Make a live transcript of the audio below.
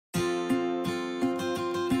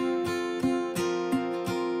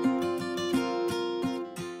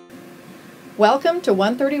Welcome to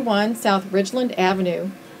 131 South Ridgeland Avenue,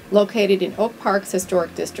 located in Oak Park's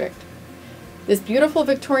Historic District. This beautiful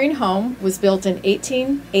Victorian home was built in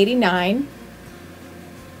 1889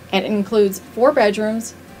 and it includes 4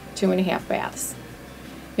 bedrooms, 2.5 baths.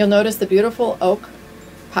 You'll notice the beautiful oak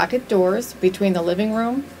pocket doors between the living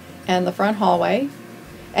room and the front hallway,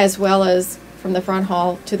 as well as from the front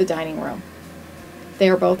hall to the dining room. They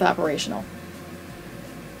are both operational.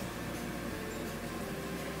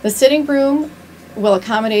 The sitting room will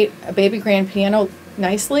accommodate a baby grand piano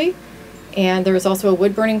nicely, and there is also a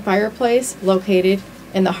wood-burning fireplace located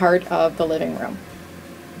in the heart of the living room.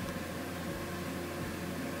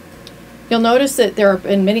 You'll notice that there have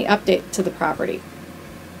been many updates to the property.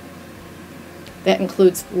 That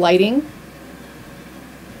includes lighting,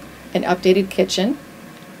 an updated kitchen,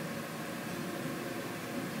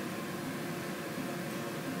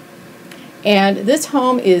 and this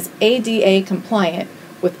home is ADA compliant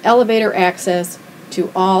with elevator access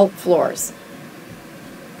to all floors.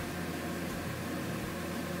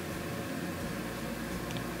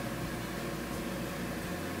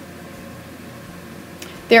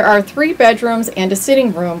 There are 3 bedrooms and a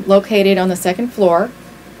sitting room located on the 2nd floor.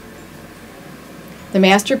 The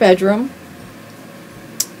master bedroom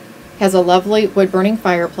has a lovely wood-burning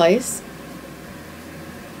fireplace,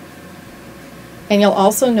 and you'll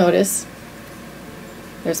also notice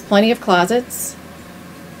there's plenty of closets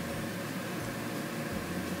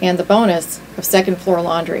and the bonus of 2nd floor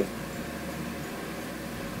laundry.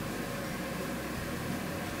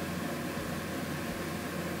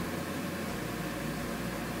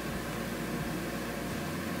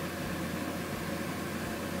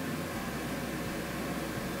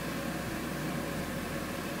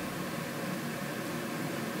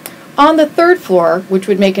 On the 3rd floor, which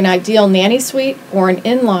would make an ideal nanny suite or an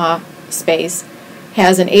in-law space,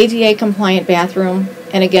 has an ADA compliant bathroom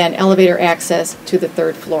and again elevator access to the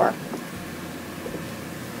 3rd floor.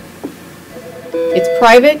 It's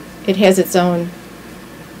private, it has its own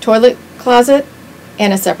toilet closet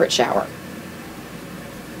and a separate shower.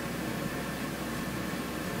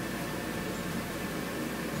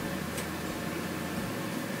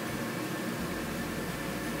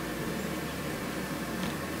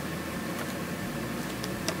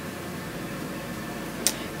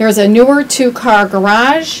 There's a newer 2-car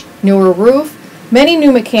garage, newer roof, many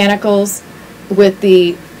new mechanicals with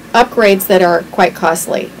the upgrades that are quite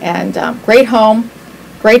costly. And great home,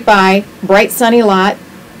 great buy, bright sunny lot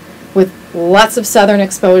with lots of southern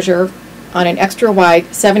exposure on an extra wide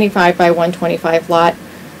 75 by 125 lot,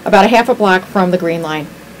 about a half a block from the Green Line.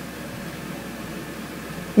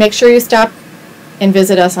 Make sure you stop and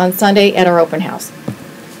visit us on Sunday at our open house.